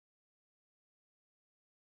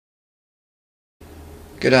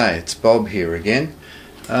G'day, it's Bob here again.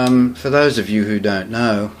 For those of you who don't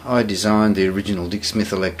know, I designed the original Dick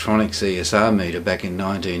Smith Electronics ESR meter back in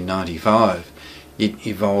 1995. It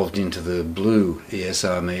evolved into the Blue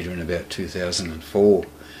ESR meter in about 2004.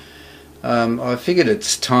 I figured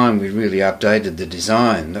it's time we really updated the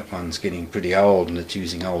design. That one's getting pretty old and it's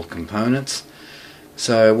using old components.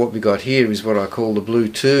 So what we got here is what I call the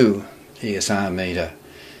Blue2 ESR meter.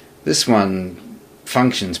 This one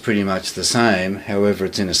functions pretty much the same, however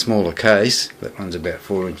it's in a smaller case. That one's about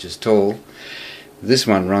 4 inches tall. This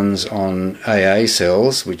one runs on AA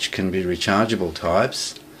cells, which can be rechargeable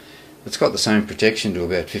types. It's got the same protection to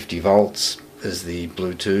about 50 volts as the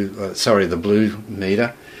the Blue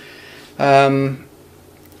meter. And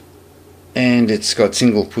it's got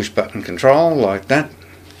single push button control like that.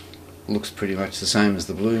 Looks pretty much the same as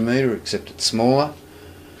the Blue meter except it's smaller.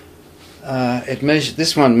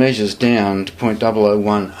 This one measures down to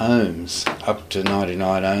 0.001 ohms up to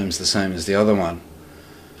 99 ohms, the same as the other one.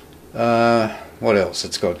 What else?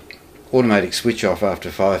 It's got automatic switch off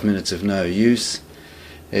after 5 minutes of no use.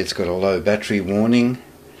 It's got a low battery warning,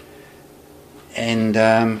 and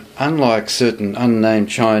unlike certain unnamed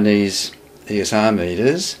Chinese ESR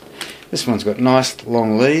meters, this one's got nice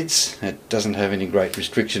long leads. It doesn't have any great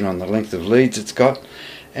restriction on the length of leads it's got,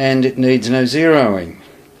 and it needs no zeroing.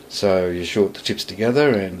 So you short the tips together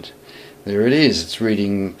and there it is. It's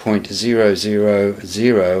reading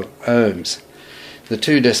 0.000 ohms. The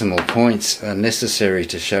 2 decimal points are necessary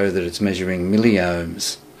to show that it's measuring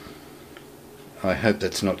milliohms. I hope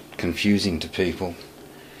that's not confusing to people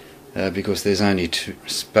because there's only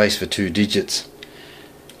space for 2 digits.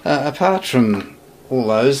 Apart from all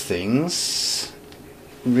those things,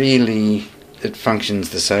 really it functions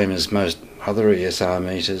the same as most other ESR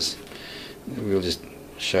meters. We'll just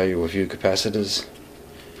show you a few capacitors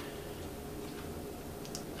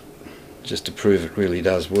just to prove it really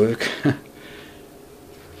does work.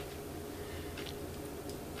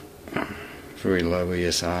 Very low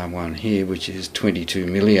ESR one here, which is 22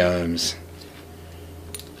 milliohms,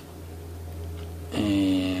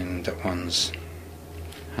 and that one's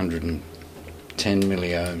 110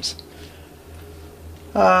 milliohms.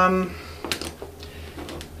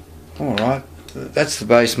 Alright, that's the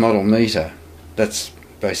base model meter. That's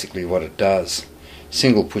basically what it does.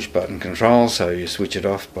 Single push button control, so you switch it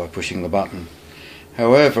off by pushing the button.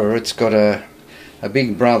 However, it's got a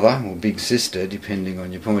big brother or big sister, depending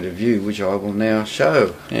on your point of view, which I will now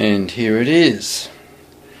show. And here it is,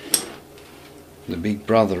 the big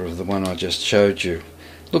brother of the one I just showed you.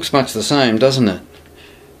 Looks much the same, doesn't it?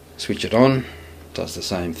 Switch it on, does the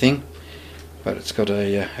same thing, but it's got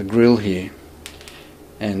a grill here,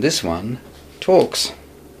 and this one talks.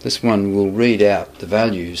 This one will read out the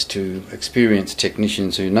values to experienced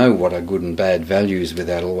technicians who know what are good and bad values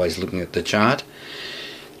without always looking at the chart.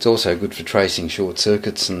 It's also good for tracing short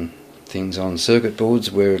circuits and things on circuit boards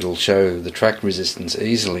where it'll show the track resistance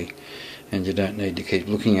easily and you don't need to keep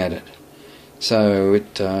looking at it. So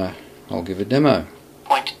I'll give a demo.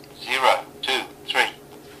 0.023.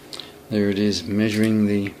 There it is, measuring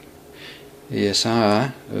the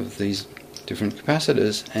ESR of these different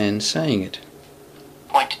capacitors and saying it.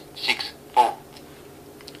 0.64.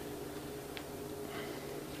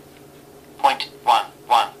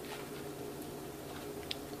 0.11.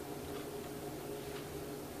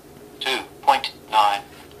 2.9.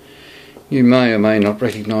 You may or may not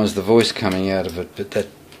recognise the voice coming out of it, but that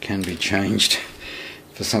can be changed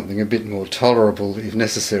for something a bit more tolerable if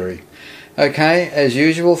necessary. Okay, as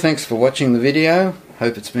usual, thanks for watching the video.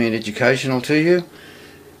 Hope it's been educational to you.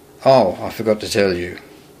 Oh, I forgot to tell you.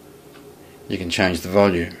 You can change the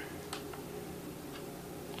volume.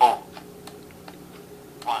 4.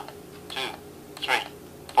 1, 2, 3,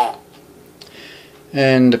 4.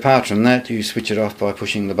 And apart from that, you switch it off by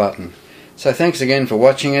pushing the button. So thanks again for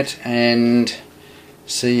watching it, and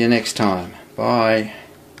see you next time. Bye.